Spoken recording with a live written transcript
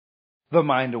The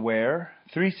Mind Aware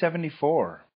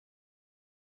 374.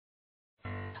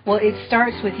 Well, it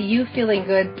starts with you feeling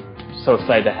good. So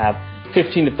excited to have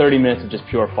 15 to 30 minutes of just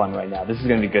pure fun right now. This is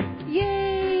going to be good.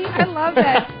 Yay! I love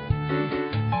that.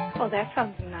 Oh, that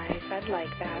sounds nice. I'd like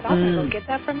that. I'm going to go get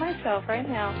that for myself right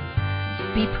now.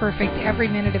 Be perfect every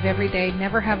minute of every day.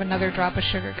 Never have another drop of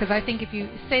sugar. Because I think if you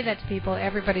say that to people,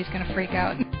 everybody's going to freak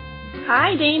out.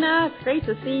 Hi, Dana. It's great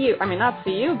to see you. I mean, not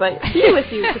see you, but be with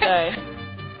you today.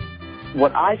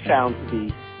 What I found to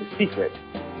be the secret.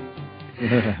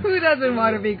 Who doesn't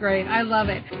want to be great? I love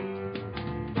it.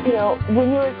 You know,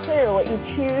 when you're clear, what you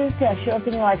choose to show up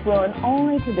in your life will, and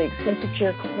only to the extent that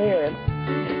you're clear. And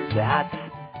that's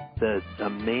the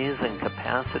amazing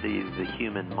capacity of the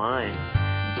human mind.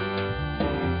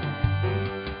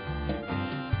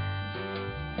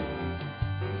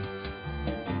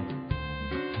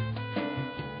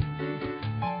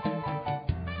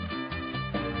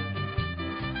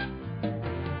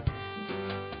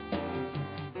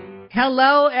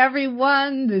 Hello,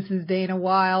 everyone. This is Dana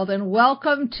Wilde, and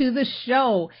welcome to the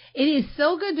show. It is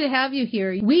so good to have you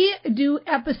here. We do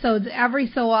episodes every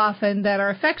so often that are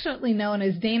affectionately known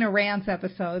as Dana Rants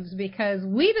episodes because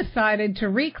we decided to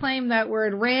reclaim that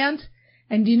word rant.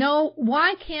 And you know,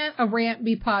 why can't a rant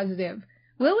be positive?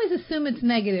 We always assume it's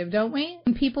negative, don't we?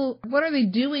 And people, what are they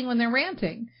doing when they're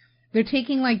ranting? They're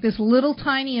taking like this little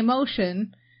tiny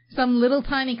emotion, some little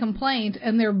tiny complaint,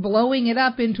 and they're blowing it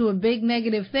up into a big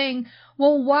negative thing.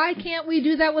 Well, why can't we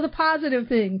do that with a positive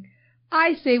thing?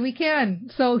 I say we can.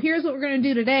 So here's what we're going to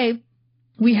do today.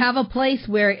 We have a place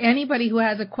where anybody who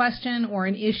has a question or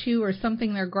an issue or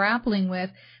something they're grappling with,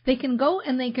 they can go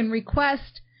and they can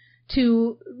request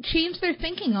to change their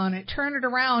thinking on it, turn it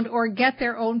around, or get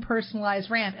their own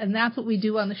personalized rant. And that's what we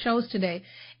do on the shows today.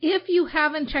 If you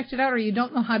haven't checked it out or you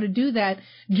don't know how to do that,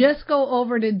 just go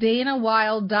over to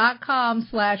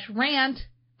danawilde.com/rant,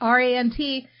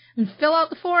 R-A-N-T, and fill out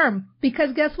the form.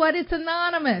 Because guess what? It's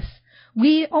anonymous.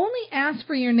 We only ask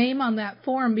for your name on that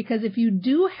form because if you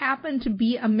do happen to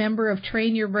be a member of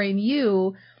Train Your Brain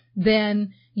U,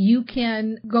 then you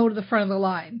can go to the front of the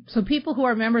line. So people who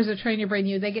are members of Train Your Brain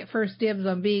U, they get first dibs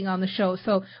on being on the show.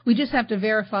 So we just have to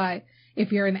verify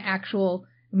if you're an actual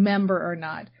member or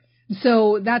not.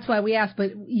 So that's why we ask,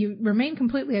 but you remain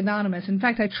completely anonymous. In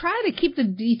fact, I try to keep the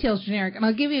details generic, and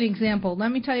I'll give you an example.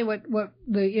 Let me tell you what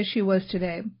the issue was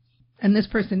today. And this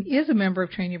person is a member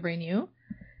of Train Your Brain U.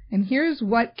 And here's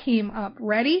what came up.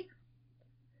 Ready?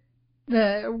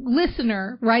 The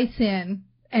listener writes in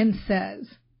and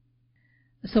says,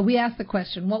 so we asked the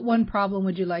question, what one problem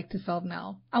would you like to solve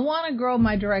now? I want to grow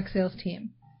my direct sales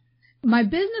team. My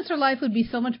business or life would be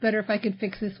so much better if I could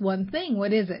fix this one thing.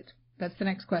 What is it? That's the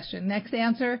next question. Next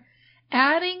answer,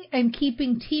 adding and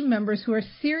keeping team members who are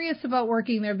serious about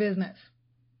working their business.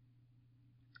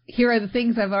 Here are the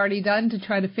things I've already done to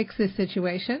try to fix this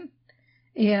situation.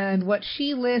 And what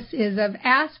she lists is I've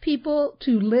asked people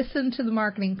to listen to the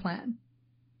marketing plan.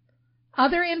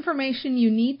 Other information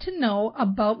you need to know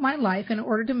about my life in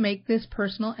order to make this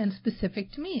personal and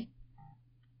specific to me.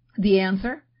 The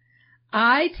answer,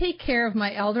 I take care of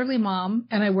my elderly mom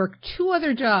and I work 2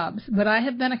 other jobs, but I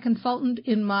have been a consultant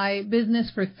in my business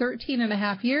for 13 and a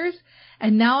half years,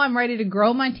 and now I'm ready to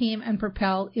grow my team and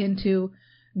propel into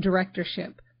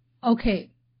directorship.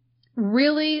 Okay,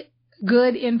 really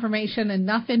good information,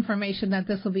 enough information that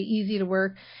this will be easy to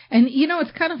work. And, you know,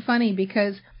 it's kind of funny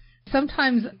because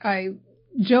sometimes I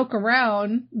joke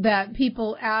around that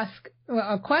people ask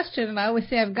a question and I always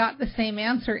say I've got the same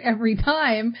answer every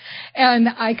time. And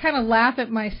I kind of laugh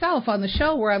at myself on the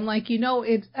show where I'm like, you know,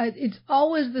 it's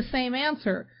always the same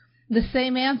answer. The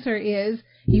same answer is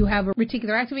you have a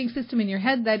reticular activating system in your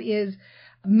head that is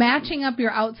matching up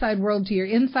your outside world to your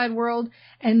inside world.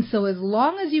 And so as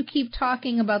long as you keep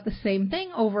talking about the same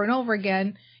thing over and over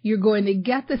again, you're going to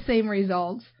get the same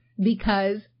results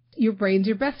because your brain's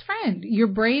your best friend. Your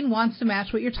brain wants to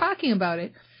match what you're talking about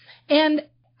it. And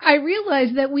I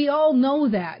realize that we all know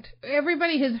that.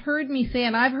 Everybody has heard me say,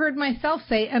 and I've heard myself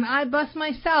say, and I bust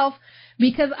myself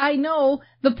because I know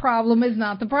the problem is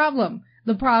not the problem.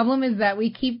 The problem is that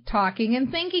we keep talking and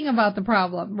thinking about the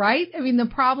problem, right? I mean, the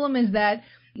problem is that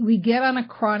we get on a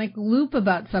chronic loop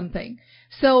about something.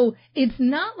 So it's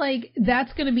not like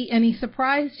that's going to be any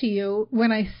surprise to you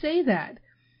when I say that.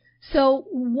 So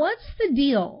what's the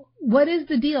deal? What is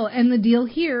the deal? And the deal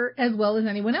here, as well as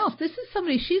anyone else, this is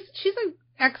somebody, she's an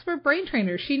expert brain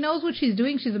trainer. She knows what she's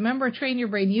doing. She's a member of Train Your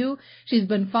Brain U. She's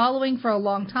been following for a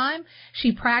long time.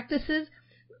 She practices.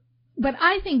 But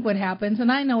I think what happens,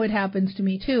 and I know it happens to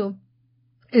me too,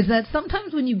 is that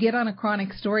sometimes when you get on a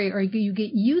chronic story or you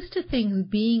get used to things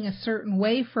being a certain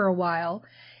way for a while,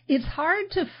 it's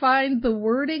hard to find the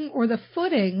wording or the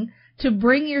footing to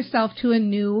bring yourself to a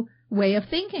new way of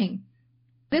thinking.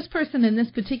 This person in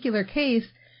this particular case,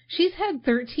 she's had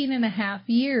 13 and a half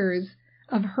years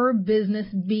of her business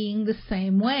being the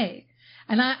same way.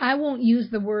 And I won't use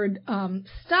the word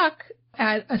stuck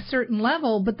at a certain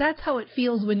level, but that's how it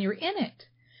feels when you're in it,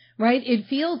 right? It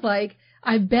feels like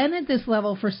I've been at this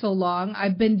level for so long.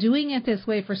 I've been doing it this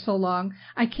way for so long.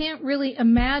 I can't really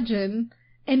imagine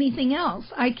anything else.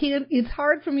 It's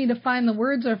hard for me to find the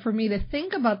words or for me to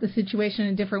think about the situation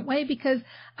in a different way because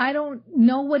I don't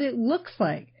know what it looks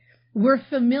like. We're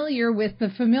familiar with the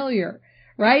familiar,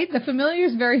 right? The familiar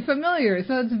is very familiar.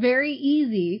 So it's very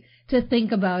easy to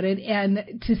think about it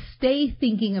and to stay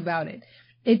thinking about it.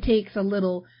 It takes a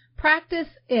little practice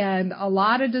and a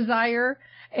lot of desire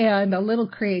and a little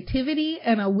creativity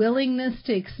and a willingness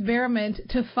to experiment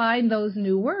to find those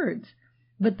new words.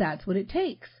 But that's what it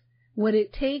takes. What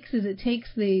it takes is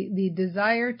the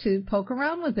desire to poke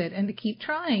around with it and to keep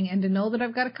trying and to know that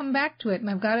I've got to come back to it and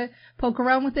I've got to poke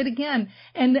around with it again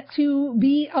and to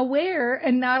be aware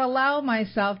and not allow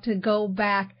myself to go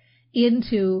back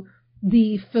into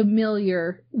the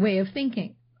familiar way of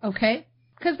thinking, okay?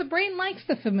 Because the brain likes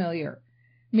the familiar.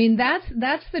 I mean, that's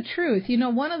the truth. You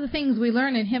know, one of the things we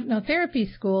learn in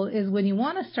hypnotherapy school is when you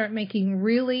want to start making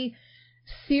really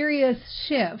serious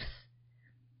shifts,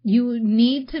 you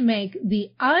need to make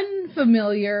the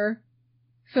unfamiliar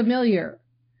familiar.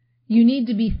 You need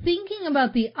to be thinking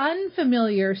about the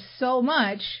unfamiliar so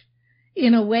much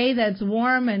in a way that's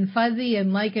warm and fuzzy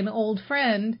and like an old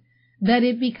friend that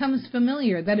it becomes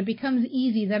familiar, that it becomes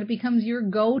easy, that it becomes your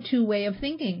go-to way of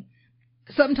thinking.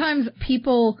 Sometimes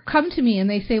people come to me and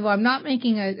they say, well, I'm not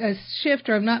making a shift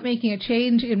or I'm not making a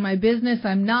change in my business.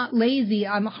 I'm not lazy.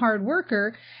 I'm a hard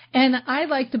worker. And I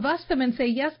like to bust them and say,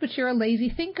 yes, but you're a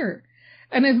lazy thinker.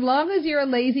 And as long as you're a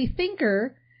lazy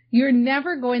thinker, you're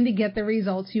never going to get the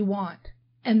results you want.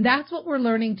 And that's what we're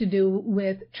learning to do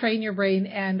with Train Your Brain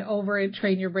and over at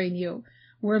Train Your Brain U.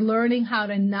 We're learning how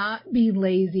to not be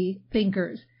lazy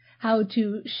thinkers, how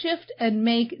to shift and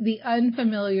make the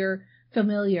unfamiliar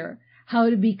familiar, how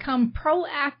to become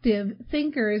proactive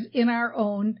thinkers in our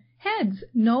own heads.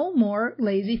 No more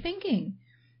lazy thinking.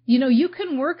 You know, you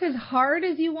can work as hard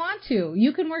as you want to.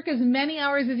 You can work as many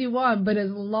hours as you want, but as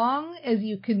long as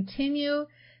you continue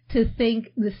to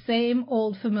think the same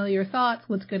old familiar thoughts,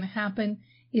 what's going to happen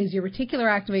is your reticular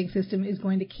activating system is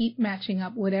going to keep matching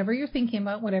up whatever you're thinking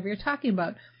about, whatever you're talking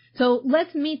about. So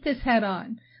let's meet this head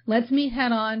on. Let's meet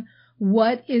head on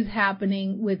what is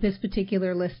happening with this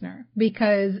particular listener,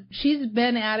 because she's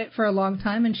been at it for a long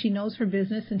time and she knows her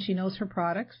business and she knows her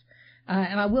products.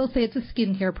 And I will say it's a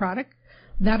skincare product.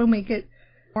 That'll make it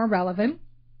more relevant.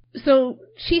 So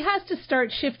she has to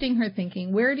start shifting her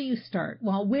thinking. Where do you start?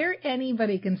 Well, where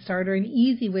anybody can start, or an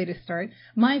easy way to start,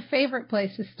 my favorite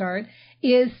place to start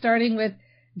is starting with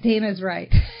Dana's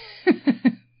right.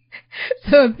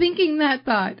 So thinking that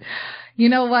thought, you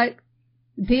know what?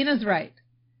 Dana's right.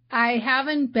 I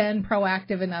haven't been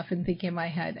proactive enough in thinking in my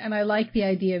head, and I like the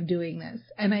idea of doing this,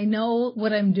 and I know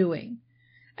what I'm doing,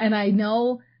 and I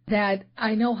know that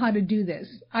I know how to do this.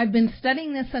 I've been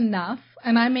studying this enough,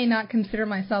 and I may not consider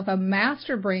myself a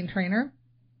master brain trainer,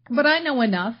 but I know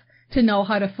enough to know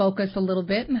how to focus a little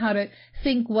bit and how to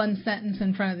think one sentence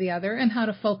in front of the other and how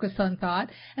to focus on thought.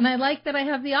 And I like that I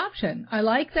have the option. I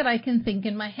like that I can think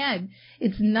in my head.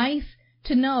 It's nice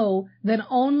to know that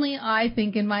only I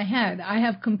think in my head. I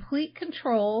have complete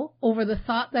control over the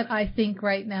thought that I think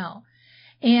right now.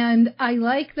 And I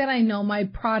like that I know my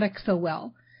product so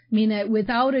well. I mean, that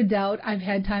without a doubt, I've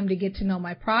had time to get to know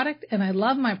my product, and I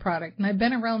love my product. And I've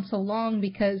been around so long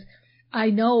because I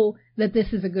know that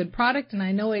this is a good product, and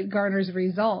I know it garners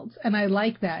results, and I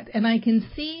like that. And I can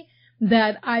see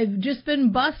that I've just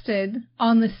been busted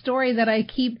on the story that I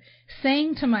keep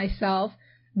saying to myself,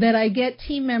 that I get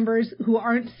team members who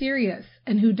aren't serious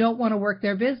and who don't want to work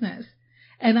their business.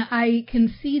 And I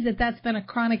can see that that's been a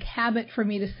chronic habit for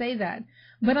me to say that.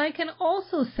 But I can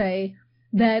also say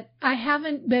that I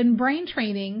haven't been brain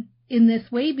training in this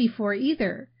way before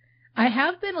either. I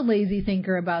have been a lazy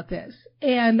thinker about this,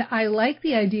 and I like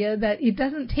the idea that it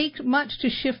doesn't take much to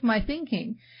shift my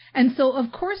thinking. And so,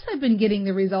 of course, I've been getting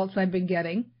the results I've been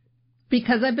getting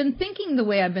because I've been thinking the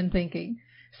way I've been thinking.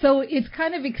 So it's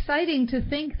kind of exciting to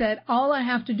think that all I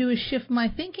have to do is shift my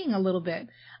thinking a little bit.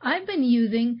 I've been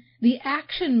using the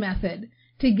action method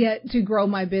to grow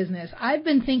my business. I've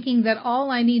been thinking that all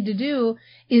I need to do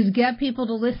is get people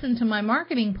to listen to my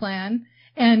marketing plan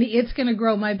and it's going to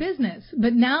grow my business.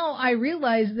 But now I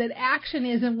realize that action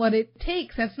isn't what it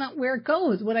takes. That's not where it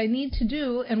goes. What I need to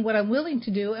do and what I'm willing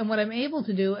to do and what I'm able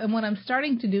to do and what I'm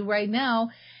starting to do right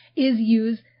now is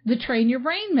use the train your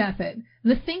brain method,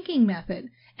 the thinking method.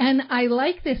 And I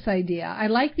like this idea. I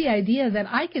like the idea that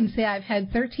I can say I've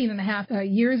had 13 and a half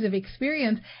years of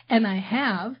experience, and I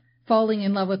have falling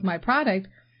in love with my product,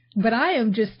 but I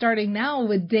am just starting now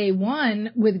with day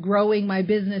one with growing my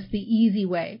business the easy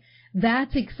way.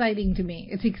 That's exciting to me.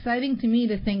 It's exciting to me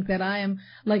to think that I am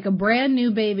like a brand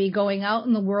new baby going out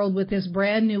in the world with this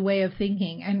brand new way of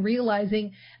thinking and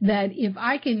realizing that if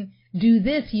I can do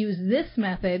this, use this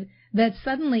method, that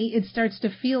suddenly it starts to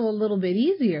feel a little bit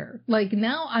easier. Like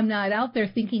now I'm not out there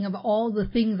thinking of all the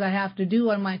things I have to do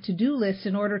on my to-do list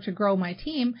in order to grow my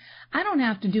team. I don't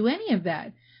have to do any of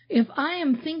that. If I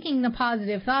am thinking the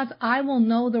positive thoughts, I will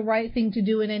know the right thing to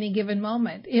do in any given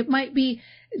moment. It might be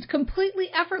it's completely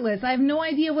effortless. I have no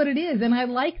idea what it is, and I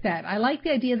like that. I like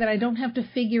the idea that I don't have to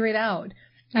figure it out.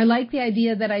 I like the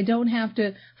idea that I don't have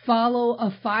to follow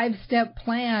a 5-step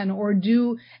plan or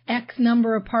do X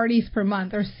number of parties per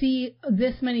month or see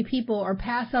this many people or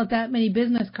pass out that many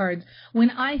business cards. When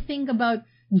I think about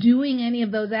doing any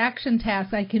of those action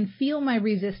tasks, I can feel my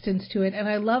resistance to it, and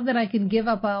I love that I can give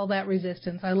up all that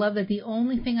resistance. I love that the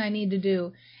only thing I need to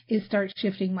do is start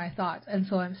shifting my thoughts, and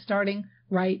so I'm starting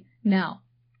right now.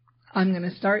 I'm going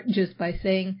to start just by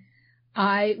saying,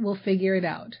 I will figure it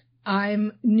out.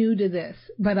 I'm new to this,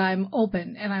 but I'm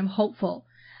open and I'm hopeful.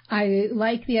 I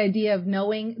like the idea of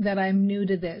knowing that I'm new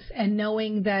to this and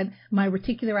knowing that my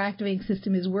reticular activating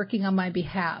system is working on my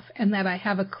behalf and that I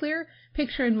have a clear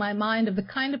picture in my mind of the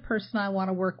kind of person I want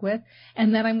to work with,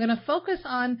 and that I'm going to focus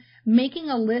on making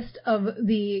a list of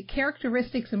the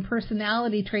characteristics and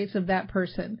personality traits of that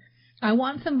person. I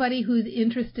want somebody who's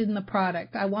interested in the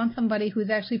product. I want somebody who's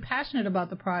actually passionate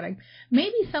about the product.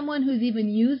 Maybe someone who's even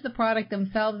used the product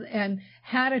themselves and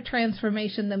had a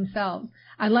transformation themselves.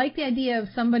 I like the idea of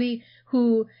somebody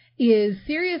who is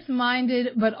serious-minded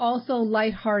but also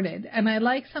lighthearted. And I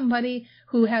like somebody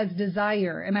who has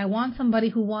desire. And I want somebody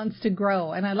who wants to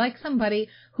grow. And I like somebody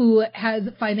who has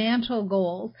financial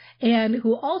goals and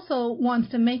who also wants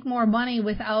to make more money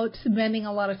without spending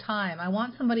a lot of time. I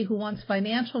want somebody who wants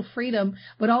financial freedom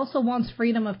but also wants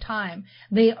freedom of time.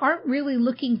 They aren't really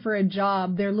looking for a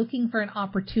job. They're looking for an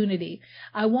opportunity.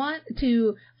 I want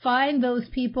to find those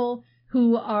people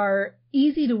who are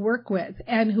easy to work with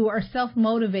and who are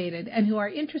self-motivated and who are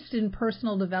interested in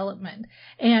personal development.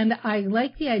 And I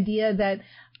like the idea that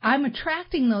I'm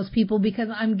attracting those people because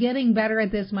I'm getting better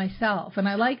at this myself. And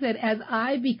I like that as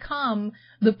I become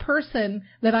the person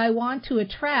that I want to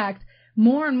attract,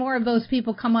 more and more of those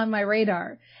people come on my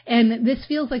radar. And this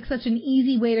feels like such an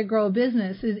easy way to grow a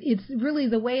business. It's really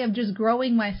the way of just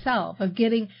growing myself, of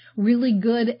getting really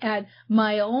good at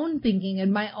my own thinking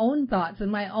and my own thoughts and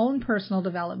my own personal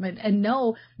development, and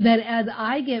know that as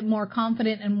I get more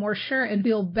confident and more sure and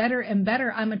feel better and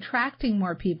better, I'm attracting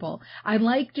more people. I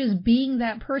like just being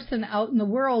that person out in the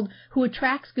world who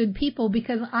attracts good people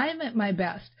because I'm at my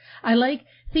best. I like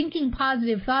thinking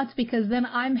positive thoughts because then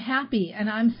I'm happy and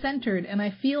I'm centered and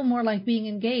I feel more like being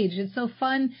engaged. It's so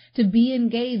fun to be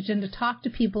engaged and to talk to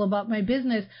people about my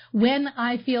business when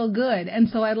I feel good. And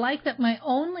so I like that my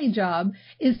only job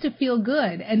is to feel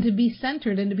good and to be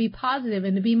centered and to be positive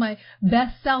and to be my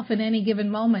best self in any given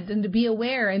moment and to be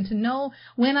aware and to know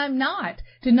when I'm not,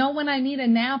 to know when I need a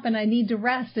nap and I need to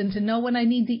rest, and to know when I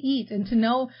need to eat, and to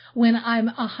know when I'm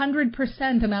 100%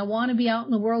 and I want to be out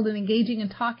in the world and engaging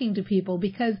and talking to people,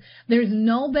 because there's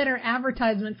no better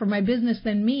advertisement for my business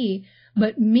than me,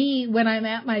 but me when I'm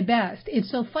at my best.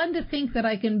 It's so fun to think that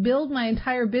I can build my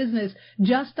entire business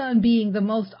just on being the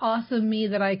most awesome me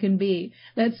that I can be.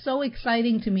 That's so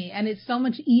exciting to me, and it's so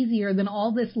much easier than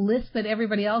all this list that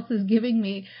everybody else is giving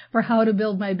me for how to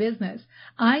build my business.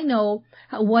 I know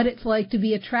what it's like to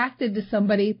be attracted to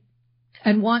somebody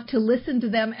and want to listen to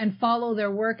them and follow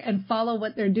their work and follow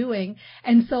what they're doing.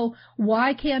 And so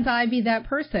why can't I be that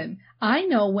person? I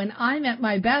know when I'm at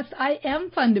my best, I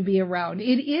am fun to be around.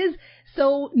 It is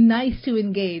so nice to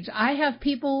engage. I have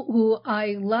people who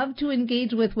I love to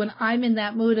engage with when I'm in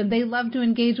that mood, and they love to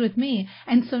engage with me.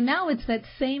 And so now it's that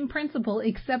same principle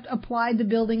except applied to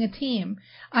building a team.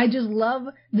 I just love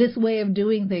this way of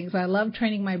doing things. I love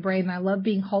training my brain. I love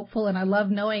being hopeful, and I love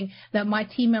knowing that my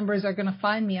team members are going to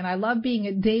find me. And I love being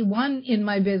at day one in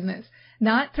my business.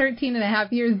 Not 13 and a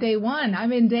half years, day one.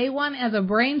 I'm in day one as a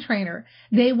brain trainer.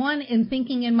 Day one in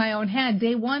thinking in my own head.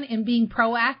 Day one in being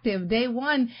proactive. Day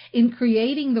one in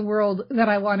creating the world that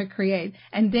I want to create.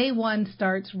 And day one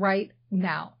starts right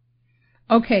now.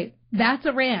 Okay, that's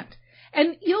a rant.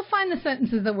 And you'll find the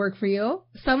sentences that work for you.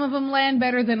 Some of them land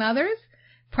better than others.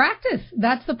 Practice.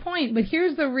 That's the point. But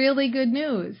here's the really good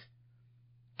news.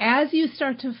 as you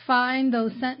start to find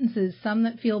those sentences, some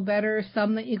that feel better,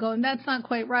 some that you go, that's not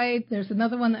quite right, there's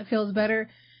another one that feels better.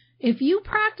 If you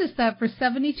practice that for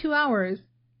 72 hours,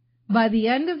 by the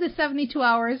end of the 72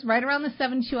 hours, right around the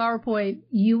 72-hour point,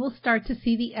 you will start to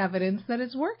see the evidence that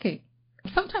it's working.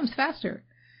 Sometimes faster,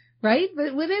 right?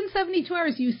 But within 72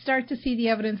 hours, you start to see the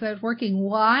evidence that it's working.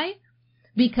 Why?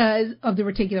 Because of the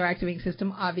reticular activating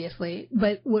system, obviously.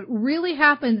 But what really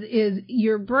happens is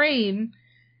your brain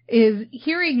is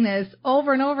hearing this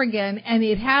over and over again, and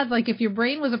it has, like, if your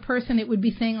brain was a person, it would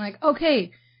be saying, like,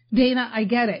 okay, Dana, I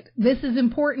get it. This is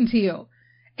important to you.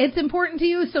 It's important to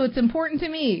you, so it's important to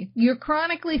me. You're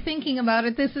chronically thinking about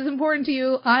it. This is important to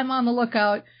you. I'm on the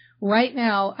lookout right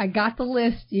now. I got the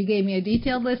list. You gave me a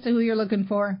detailed list of who you're looking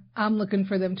for. I'm looking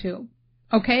for them too.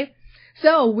 Okay?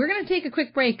 So we're going to take a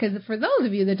quick break because for those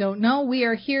of you that don't know, we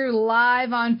are here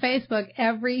live on Facebook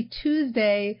every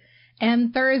Tuesday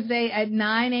and Thursday at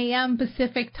 9 a.m.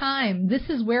 Pacific time. This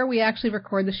is where we actually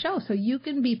record the show, so you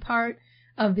can be part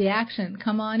of the action.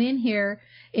 Come on in here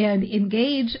and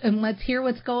engage, and let's hear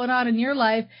what's going on in your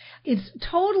life. It's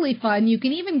totally fun. You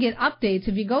can even get updates.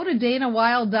 If you go to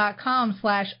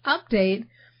danawilde.com/update,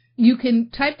 you can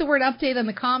type the word update in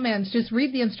the comments, just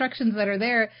read the instructions that are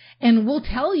there, and we'll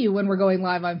tell you when we're going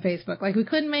live on Facebook. Like, we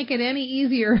couldn't make it any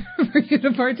easier for you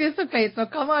to participate, so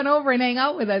come on over and hang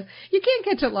out with us. You can't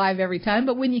catch it live every time,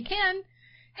 but when you can,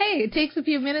 hey, it takes a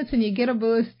few minutes and you get a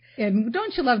boost. And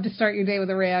don't you love to start your day with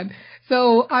a rant?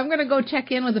 So I'm going to go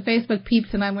check in with the Facebook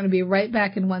peeps, and I'm going to be right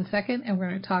back in 1 second, and we're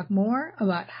going to talk more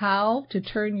about how to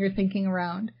turn your thinking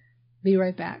around. Be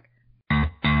right back.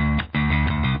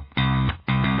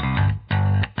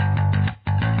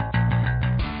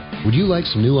 Would you like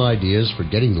some new ideas for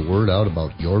getting the word out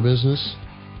about your business?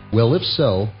 Well, if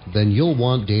so, then you'll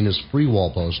want Dana's free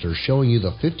wall poster showing you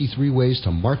the 53 ways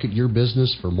to market your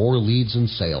business for more leads and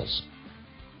sales.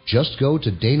 Just go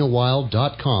to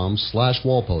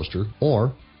danawilde.com/wallposter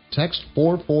or text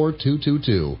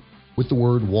 44222 with the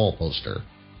word wallposter.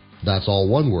 That's all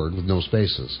one word with no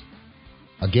spaces.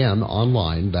 Again,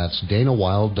 online, that's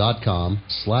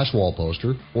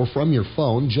danawilde.com/wallposter, or from your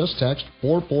phone, just text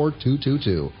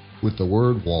 44222 with the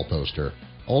word wallposter,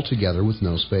 all together with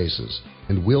no spaces,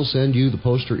 and we'll send you the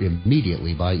poster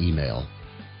immediately by email.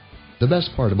 The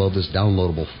best part about this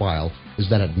downloadable file is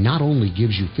that it not only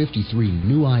gives you 53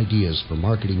 new ideas for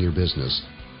marketing your business,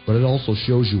 but it also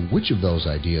shows you which of those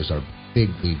ideas are big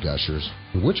lead gushers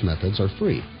and which methods are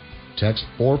free. Text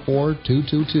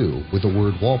 44222 with the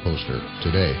word wallposter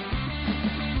today.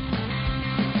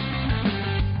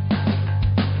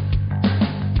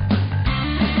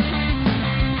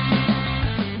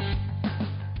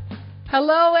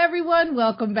 Hello, everyone.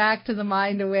 Welcome back to the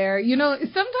Mind Aware. You know,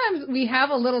 sometimes we have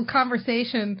a little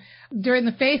conversation during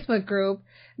the Facebook group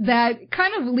that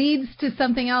kind of leads to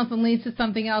something else and leads to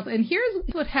something else. And here's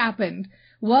what happened.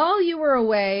 While you were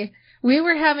away, we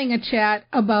were having a chat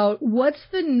about what's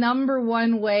the number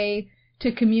one way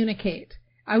to communicate.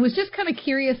 I was just kind of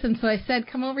curious, and so I said,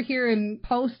 come over here and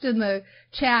post in the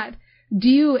chat.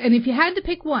 And if you had to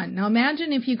pick one, now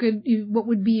imagine if you could, what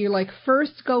would be your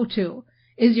first go-to?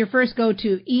 Is your first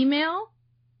go-to email,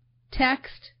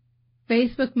 text,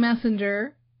 Facebook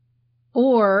Messenger,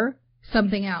 or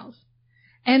something else?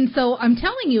 And so I'm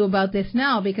telling you about this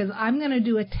now because I'm going to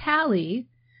do a tally,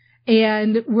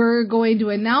 and we're going to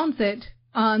announce it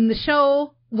on the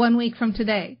show 1 week from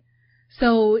today.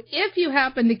 So if you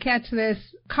happen to catch this,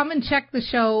 come and check the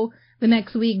show the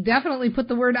next week. Definitely put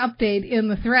the word update in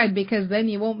the thread because then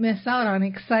you won't miss out on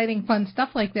exciting, fun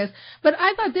stuff like this. But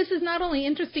I thought this is not only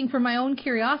interesting for my own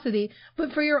curiosity,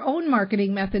 but for your own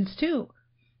marketing methods too.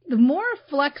 The more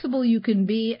flexible you can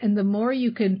be and the more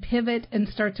you can pivot and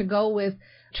start to go with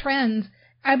trends,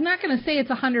 I'm not going to say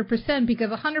it's 100% because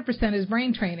 100% is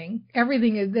brain training.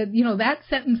 Everything is that, that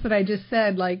sentence that I just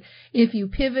said, like, if you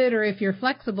pivot or if you're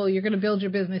flexible, you're going to build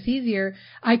your business easier.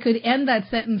 I could end that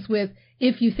sentence with,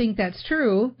 if you think that's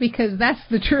true, because that's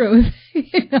the truth.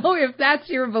 If that's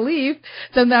your belief,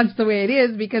 then that's the way it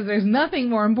is because there's nothing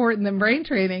more important than brain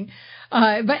training.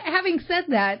 But having said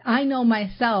that, I know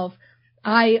myself,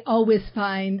 I always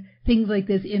find things like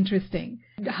this interesting.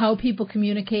 How people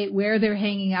communicate, where they're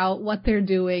hanging out, what they're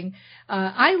doing.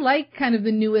 I like kind of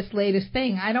the newest, latest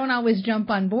thing. I don't always jump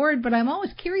on board, but I'm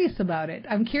always curious about it.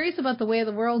 I'm curious about the way of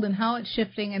the world and how it's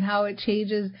shifting and how it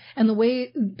changes and the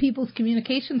way people's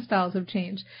communication styles have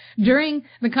changed. During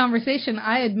the conversation,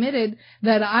 I admitted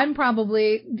that I'm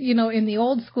probably, in the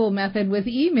old school method with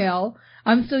email.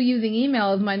 I'm still using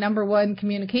email as my number one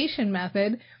communication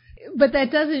method. But that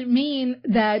doesn't mean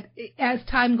that as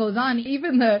time goes on,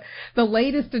 even the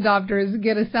latest adopters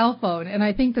get a cell phone. And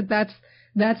I think that that's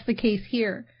that's the case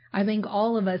here. I think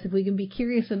all of us, if we can be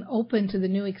curious and open to the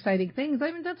new exciting things,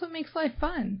 I mean, that's what makes life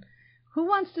fun. Who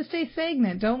wants to stay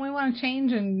stagnant? Don't we want to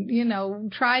change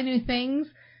and, try new things?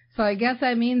 So I guess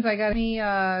that means I got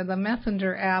the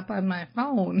Messenger app on my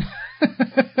phone.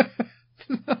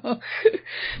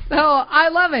 So I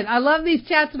love it. I love these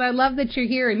chats, and I love that you're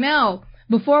here. Now,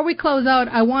 before we close out,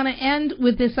 I want to end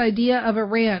with this idea of a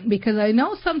rant, because I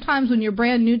know sometimes when you're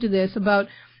brand new to this about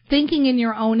thinking in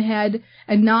your own head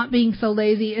and not being so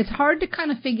lazy, it's hard to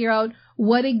kind of figure out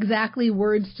what exactly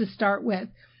words to start with.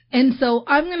 And so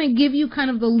I'm going to give you kind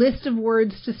of the list of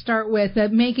words to start with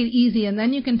that make it easy, and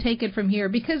then you can take it from here.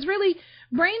 Because really,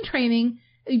 brain training,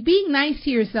 being nice to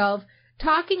yourself,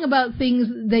 talking about things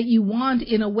that you want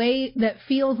in a way that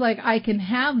feels like I can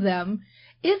have them,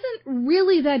 isn't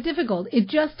really that difficult. It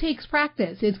just takes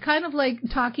practice. It's kind of like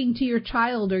talking to your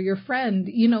child or your friend.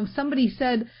 If somebody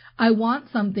said, I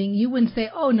want something, you wouldn't say,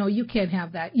 oh, no, you can't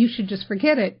have that. You should just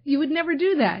forget it. You would never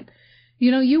do that.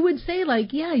 You would say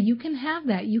yeah, you can have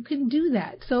that. You can do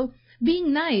that. So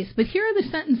being nice. But here are the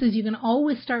sentences you can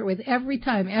always start with every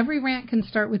time. Every rant can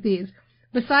start with these.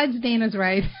 Besides Dana's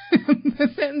right, the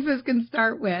sentences can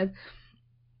start with,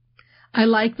 I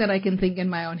like that I can think in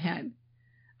my own head.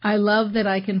 I love that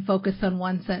I can focus on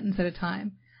one sentence at a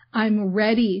time. I'm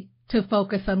ready to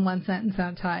focus on one sentence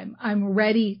at a time. I'm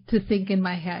ready to think in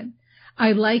my head.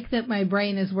 I like that my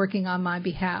brain is working on my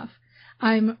behalf.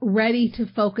 I'm ready to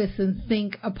focus and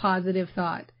think a positive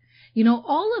thought.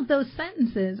 All of those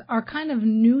sentences are kind of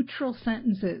neutral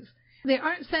sentences. They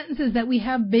aren't sentences that we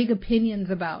have big opinions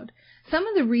about. Some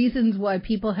of the reasons why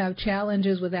people have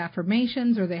challenges with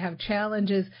affirmations or they have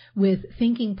challenges with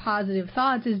thinking positive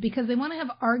thoughts is because they want to have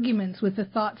arguments with the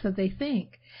thoughts that they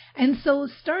think. And so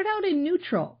start out in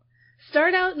neutral.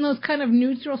 Start out in those kind of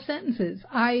neutral sentences.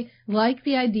 I like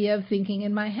the idea of thinking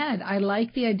in my head. I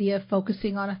like the idea of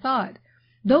focusing on a thought.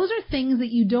 Those are things that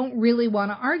you don't really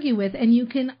want to argue with, and you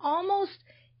can almost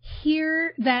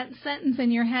hear that sentence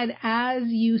in your head as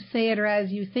you say it or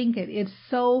as you think it. It's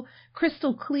so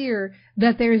crystal clear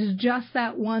that there's just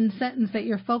that one sentence that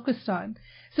you're focused on.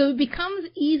 So it becomes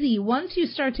easy once you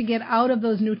start to get out of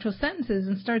those neutral sentences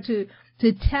and start to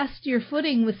test your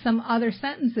footing with some other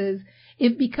sentences.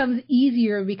 It becomes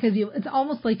easier because it's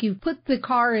almost like you've put the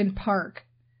car in park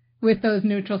with those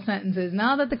neutral sentences.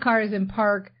 Now that the car is in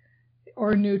park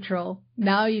or neutral,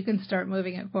 now you can start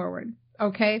moving it forward.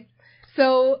 Okay?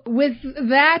 So with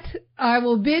that, I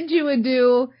will bid you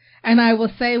adieu, and I will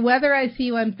say whether I see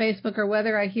you on Facebook or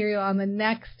whether I hear you on the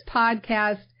next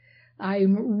podcast,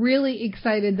 I'm really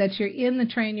excited that you're in the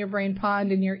Train Your Brain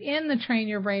pond and you're in the Train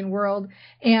Your Brain world,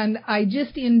 and I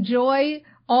just enjoy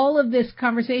all of this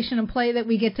conversation and play that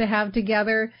we get to have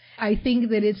together. I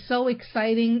think that it's so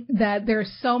exciting that there are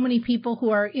so many people who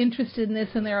are interested in this,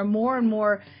 and there are more and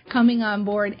more coming on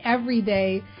board every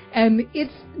day. And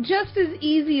it's just as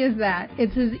easy as that.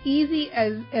 It's as easy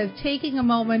as taking a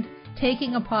moment,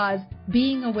 taking a pause,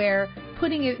 being aware,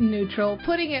 putting it in neutral,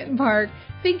 putting it in park,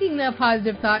 thinking the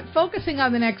positive thought, focusing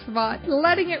on the next thought,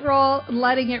 letting it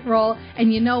roll.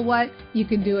 And you know what? You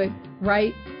can do it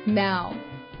right now.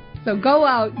 So go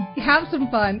out, have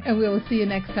some fun, and we will see you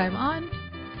next time on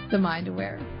The Mind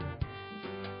Aware.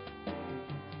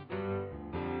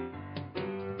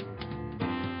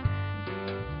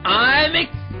 I'm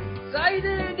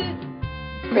excited!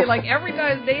 I mean, like every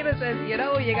time Dana says, you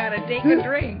gotta take a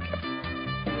drink.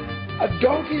 A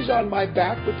donkey's on my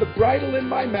back with the bridle in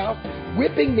my mouth,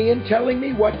 whipping me and telling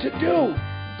me what to do.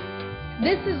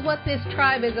 This is what this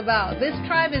tribe is about. This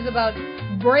tribe is about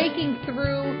breaking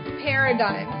through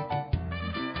paradigms.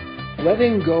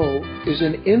 Letting go is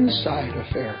an inside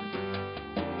affair.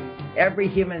 Every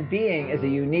human being is a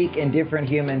unique and different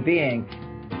human being.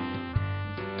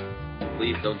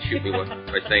 Please don't shoot me if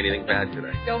I say anything bad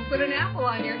today. Don't put an apple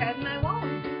on your head and I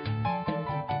won't.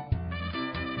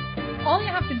 All you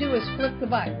have to do is flip the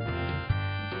button.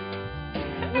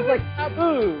 It was like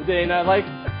taboo, Dana.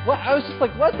 What? I was just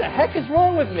like, what the heck is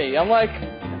wrong with me? I'm like,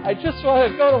 I just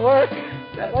want to go to work.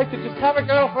 I'd like to just have a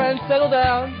girlfriend, settle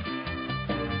down.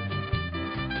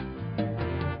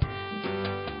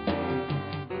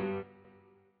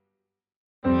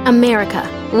 America.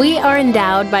 We are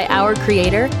endowed by our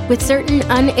Creator with certain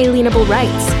unalienable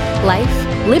rights: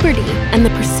 life, liberty, and the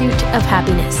pursuit of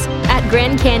happiness. At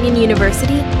Grand Canyon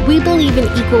University, we believe in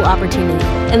equal opportunity,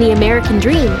 and the American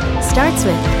dream starts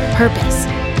with purpose.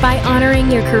 By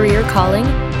honoring your career calling,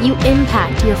 you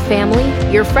impact your family,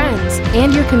 your friends,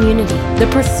 and your community. The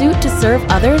pursuit to serve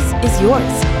others is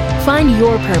yours. Find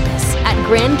your purpose at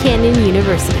Grand Canyon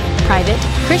University. Private,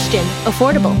 Christian,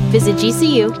 affordable. Visit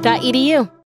gcu.edu.